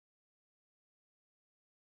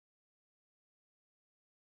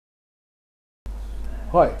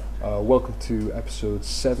Hi, welcome to episode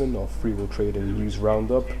 7 of Freeworld Trading News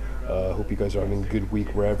Roundup. Hope you guys are having a good week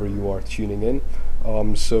wherever you are tuning in.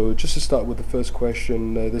 So just to start with the first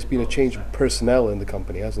question, there's been a change of personnel in the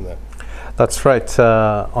company, hasn't there? That's right.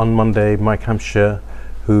 On Monday, Mike Hampshire,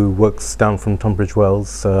 who works down from Tunbridge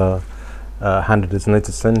Wells, handed his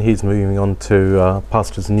notice in. He's moving on to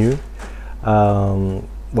Pastures New.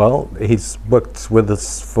 Well, he's worked with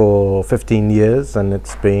us for 15 years, and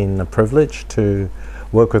it's been a privilege to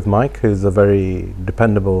work with Mike, who's a very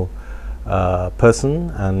dependable person,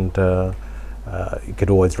 and you could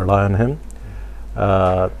always rely on him.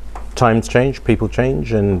 Times change, people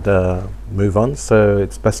change, and move on. So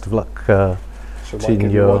it's best of luck. So Mike,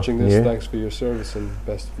 if you're watching this, new. thanks for your service and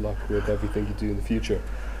best of luck with everything you do in the future.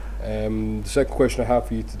 The second question I have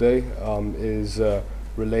for you today is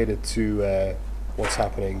related to what's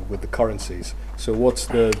happening with the currencies. So what's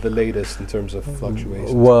the latest in terms of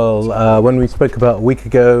fluctuations? Well, when we spoke about a week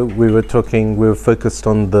ago, we were focused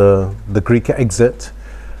on the Greek exit.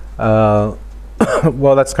 Well,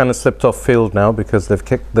 that's kind of slipped off field now because they've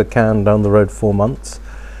kicked the can down the road 4 months.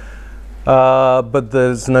 But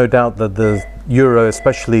there's no doubt that the euro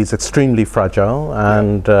especially is extremely fragile,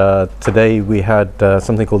 and today we had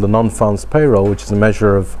something called the non-farms payroll, which is a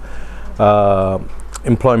measure of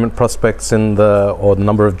employment prospects or the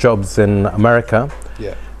number of jobs in America.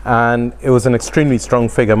 Yeah. And it was an extremely strong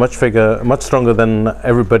figure, much stronger than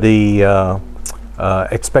everybody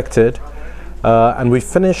expected. And we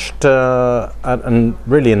finished at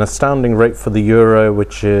really an astounding rate for the euro,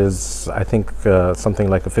 which is, I think, something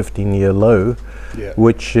like a 15-year low, Yeah.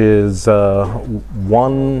 which is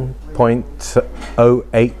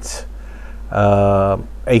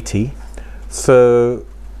 1.0880. So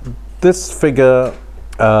this figure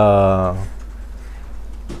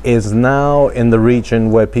is now in the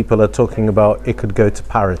region where people are talking about it could go to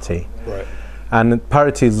parity. Right. And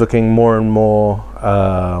parity is looking more and more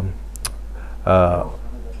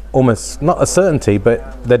almost not a certainty,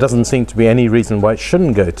 but there doesn't seem to be any reason why it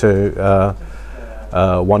shouldn't go to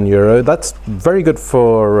 €1. That's very good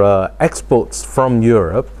for exports from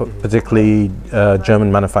Europe, particularly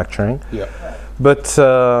German manufacturing. Yeah. But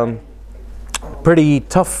pretty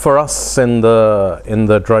tough for us in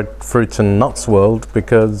the dried fruits and nuts world,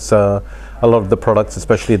 because a lot of the products,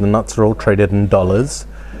 especially the nuts, are all traded in dollars.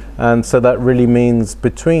 And so that really means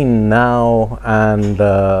between now and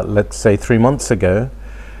let's say 3 months ago,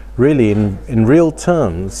 really in real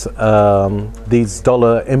terms, these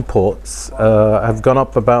dollar imports have gone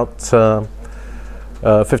up about 15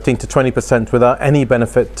 to 20% without any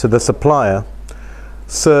benefit to the supplier.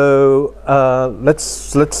 So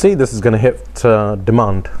let's see, this is going to hit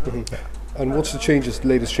demand. Mm-hmm. And what's the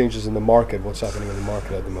latest changes in the market? What's happening in the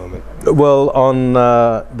market at the moment? Well, on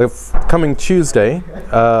the coming Tuesday,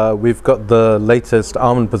 we've got the latest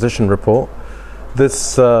almond position report.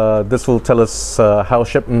 This will tell us how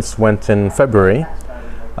shipments went in February.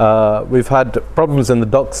 We've had problems in the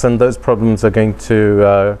docks, and those problems are going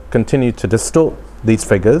to continue to distort these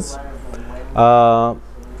figures.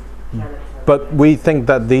 But we think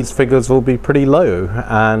that these figures will be pretty low,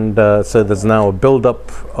 and so there's now a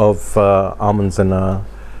build-up of almonds in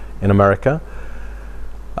America.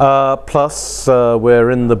 Plus, we're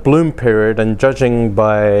in the bloom period, and judging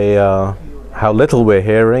by how little we're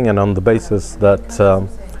hearing, and on the basis that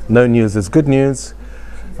no news is good news,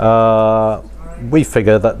 we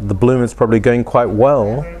figure that the bloom is probably going quite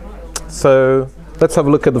well. So let's have a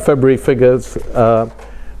look at the February figures.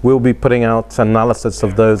 We'll be putting out analysis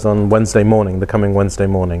of those on Wednesday morning, the coming Wednesday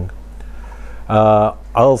morning.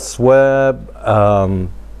 Elsewhere,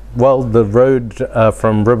 well, the road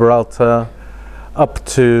from Riberalta up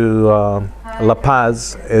to La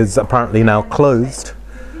Paz is apparently now closed.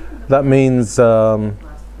 That means that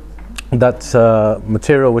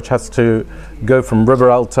material which has to go from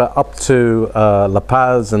Riberalta up to La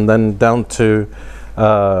Paz and then down to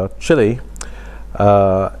Chile,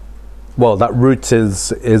 well, that route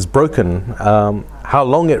is broken. How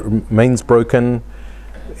long it remains broken,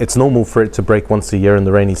 it's normal for it to break once a year in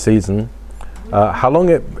the rainy season. How long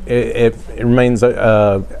it remains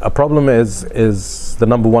a problem is the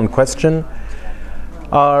number one question.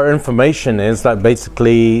 Our information is that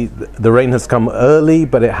basically the rain has come early,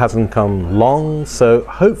 but it hasn't come long, so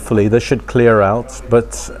hopefully this should clear out.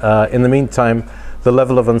 But in the meantime, the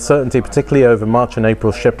level of uncertainty, particularly over March and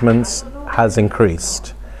April shipments, has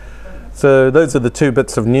increased. So those are the two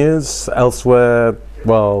bits of news. Elsewhere,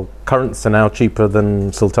 well, currants are now cheaper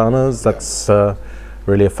than sultanas. That's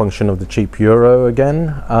really a function of the cheap euro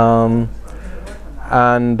again.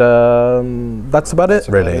 and that's about it,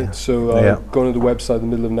 really. So go to the website in the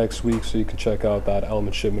middle of next week so you can check out that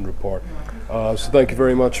element shipment report. So thank you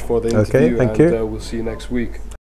very much for the interview, thank you. We'll see you next week.